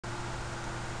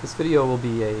This video will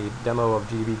be a demo of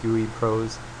gdbgui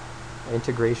Pro's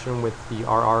integration with the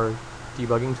RR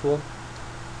debugging tool.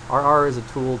 RR is a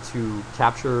tool to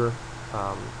capture,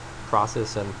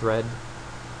 process, and thread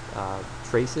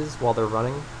traces while they're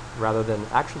running, rather than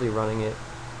actually running it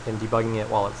and debugging it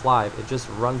while it's live. It just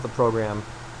runs the program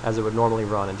as it would normally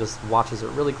run and just watches it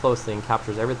really closely and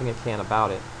captures everything it can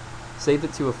about it, saves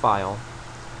it to a file,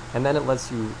 and then it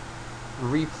lets you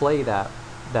replay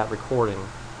that recording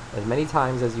as many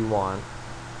times as you want,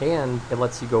 and it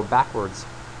lets you go backwards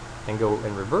and go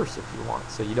in reverse if you want.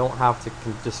 So you don't have to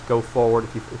just go forward.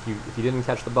 If you didn't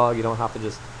catch the bug, you don't have to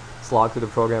just slog through the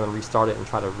program and restart it and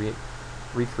try to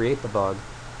recreate the bug.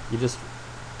 You just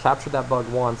capture that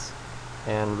bug once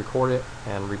and record it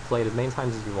and replay it as many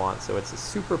times as you want. So it's a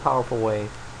super powerful way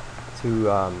to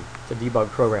debug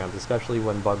programs, especially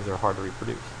when bugs are hard to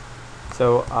reproduce.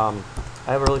 So I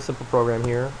have a really simple program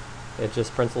here. It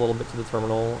just prints a little bit to the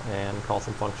terminal and calls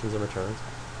some functions and returns.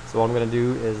 So what I'm going to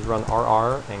do is run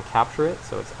RR and capture it.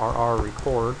 So it's RR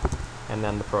record and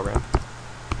then the program.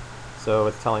 So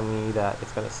it's telling me that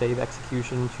it's going to save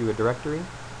execution to a directory,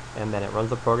 and then it runs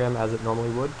the program as it normally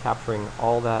would, capturing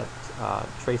all that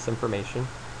trace information.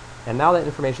 And now that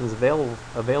information is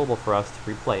available for us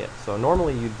to replay it. So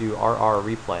normally you'd do RR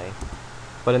replay,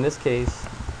 but in this case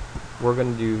we're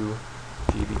going to do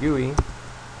gdbgui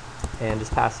and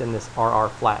just pass in this RR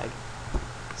flag.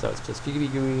 So it's just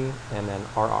gdbgui and then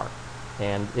RR.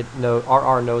 And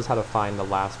RR knows how to find the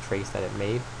last trace that it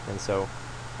made, and so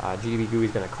gdbgui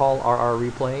is going to call RR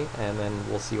replay, and then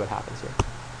we'll see what happens here.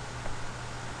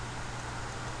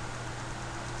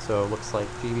 So it looks like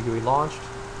gdbgui launched.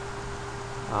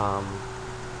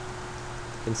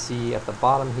 You can see at the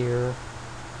bottom here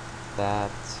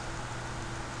that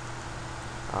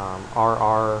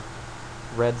RR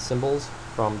read symbols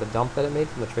from the dump that it made,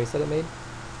 from the trace that it made.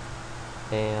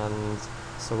 And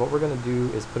so what we're going to do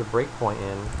is put a breakpoint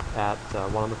in at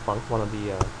one of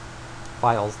the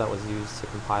files that was used to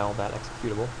compile that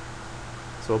executable.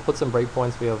 So we'll put some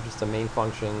breakpoints. We have just a main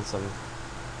function, some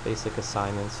basic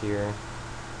assignments here.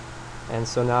 And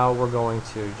so now we're going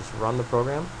to just run the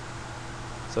program.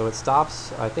 So it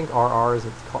stops. I think RR is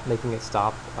making it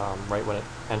stop right when it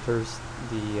enters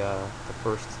the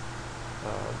first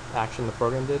action the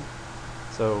program did.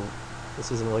 So this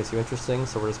isn't really too interesting,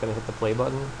 so we're just going to hit the play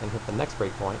button and hit the next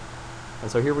breakpoint. And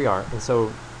so here we are. And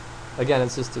so again,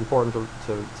 it's just important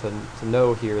to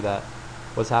know here that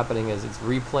what's happening is it's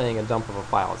replaying a dump of a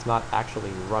file. It's not actually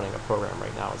running a program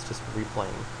right now. It's just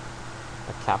replaying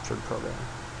a captured program.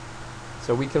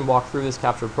 So we can walk through this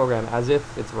captured program as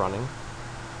if it's running.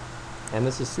 And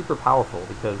this is super powerful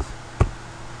because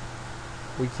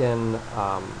we can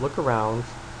look around,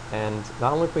 and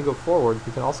not only can we go forward,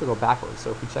 we can also go backwards.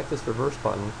 So if we check this reverse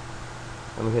button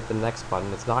and we hit the next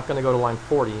button, it's not going to go to line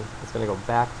 40, it's going to go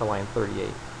back to line 38.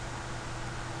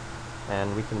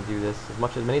 And we can do this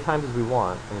as many times as we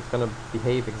want, and it's going to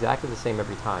behave exactly the same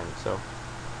every time. So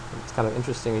it's kind of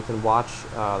interesting. You can watch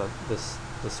the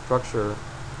structure.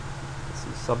 Let's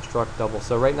see, substruct double.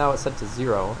 So right now it's set to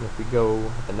 0, and if we go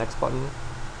hit the next button,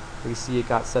 we see it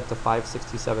got set to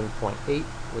 567.8,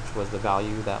 which was the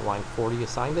value that line 40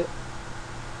 assigned it.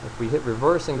 If we hit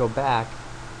reverse and go back,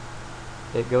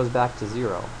 it goes back to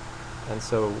 0. And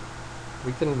so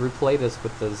we can replay this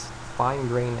with as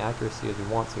fine-grained accuracy as we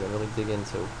want to and really dig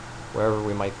into wherever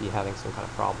we might be having some kind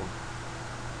of problem.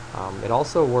 It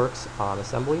also works on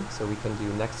assembly, so we can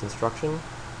do next instruction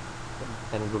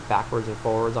and go backwards and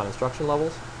forwards on instruction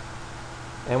levels.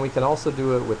 And we can also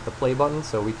do it with the play button,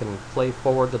 so we can play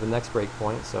forward to the next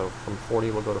breakpoint. So from 40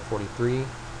 we'll go to 43,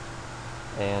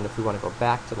 and if we want to go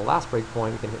back to the last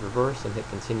breakpoint, we can hit reverse and hit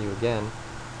continue again,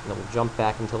 and it will jump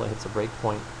back until it hits a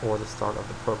breakpoint or the start of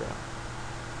the program.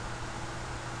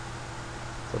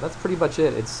 So that's pretty much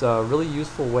it. It's a really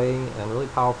useful way and really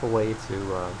powerful way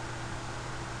to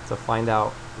find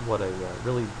out what a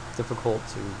really difficult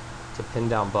to pin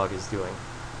down bug is doing.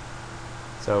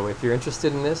 So if you're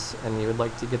interested in this and you would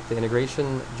like to get the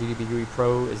integration, gdbgui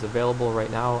Pro is available right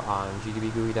now on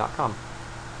gdbgui.com.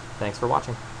 Thanks for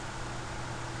watching.